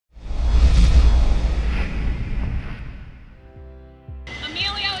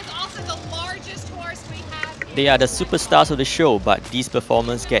They are the superstars of the show, but these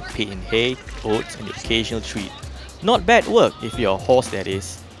performers get paid in hay, oats and the occasional treat. Not bad work if you're a horse, that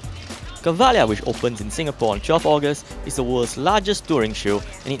is. Cavalia, which opens in Singapore on 12 August, is the world's largest touring show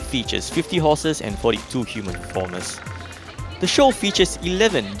and it features 50 horses and 42 human performers. The show features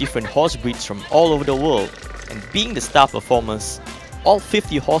 11 different horse breeds from all over the world, and being the star performers, all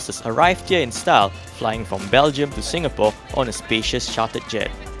 50 horses arrived here in style, flying from Belgium to Singapore on a spacious chartered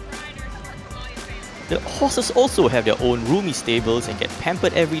jet. The horses also have their own roomy stables and get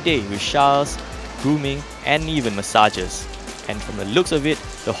pampered every day with showers, grooming and even massages. And from the looks of it,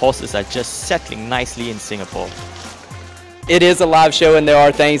 the horses are just settling nicely in Singapore. It is a live show and there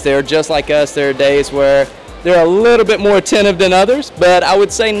are things that are just like us. There are days where they're a little bit more attentive than others, but I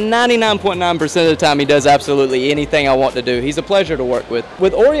would say 99.9% of the time he does absolutely anything I want to do. He's a pleasure to work with.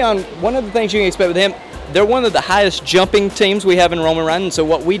 With Orion, one of the things you can expect with him, they're one of the highest jumping teams we have in Roman riding. So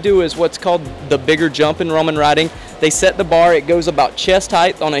what we do is what's called the bigger jump in Roman riding. They set the bar, it goes about chest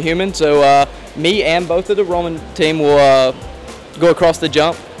height on a human. So me and both of the Roman team will go across the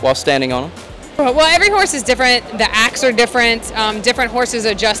jump while standing on them. Well, every horse is different. The acts are different. Different horses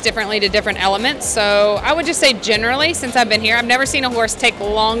adjust differently to different elements. So I would just say generally, since I've been here, I've never seen a horse take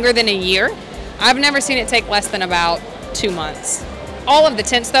longer than a year. I've never seen it take less than about 2 months. All of the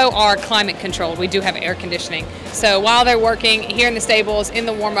tents, though, are climate controlled. We do have air conditioning. So while they're working here in the stables, in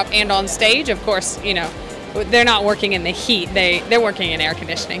the warm-up, and on stage, of course, you know, they're not working in the heat. They're working in air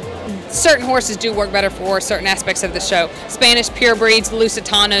conditioning. Certain horses do work better for certain aspects of the show. Spanish pure breeds,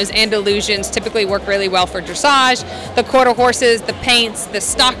 Lusitanos, and Illusions typically work really well for dressage. The quarter horses, the paints, the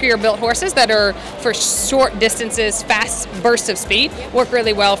stockier built horses that are for short distances, fast bursts of speed, work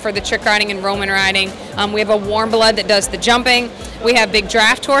really well for the trick riding and Roman riding. We have a warm blood that does the jumping. We have big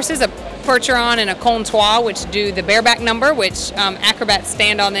draft horses, a Percheron and a Comptoir, which do the bareback number, which acrobats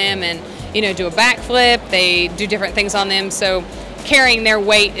stand on them and do a backflip. They do different things on them. So carrying their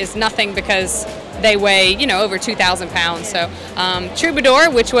weight is nothing because they weigh, over 2,000 pounds. So Troubadour,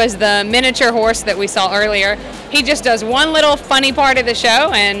 which was the miniature horse that we saw earlier, he just does one little funny part of the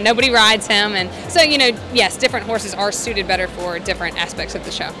show and nobody rides him. And so, yes, different horses are suited better for different aspects of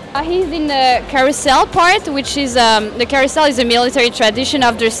the show. He's in the carousel part, which is, the carousel is a military tradition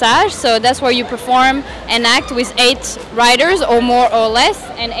of dressage. So that's where you perform and act with 8 riders or more or less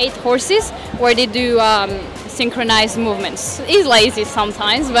and 8 horses where they do synchronized movements. He's lazy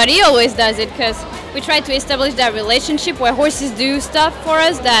sometimes, but he always does it because we try to establish that relationship where horses do stuff for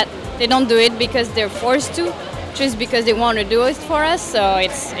us that they don't do it because they're forced to, just because they want to do it for us. So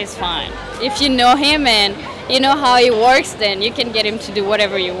it's fine. If you know him and you know how he works, then you can get him to do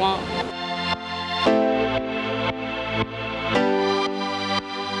whatever you want.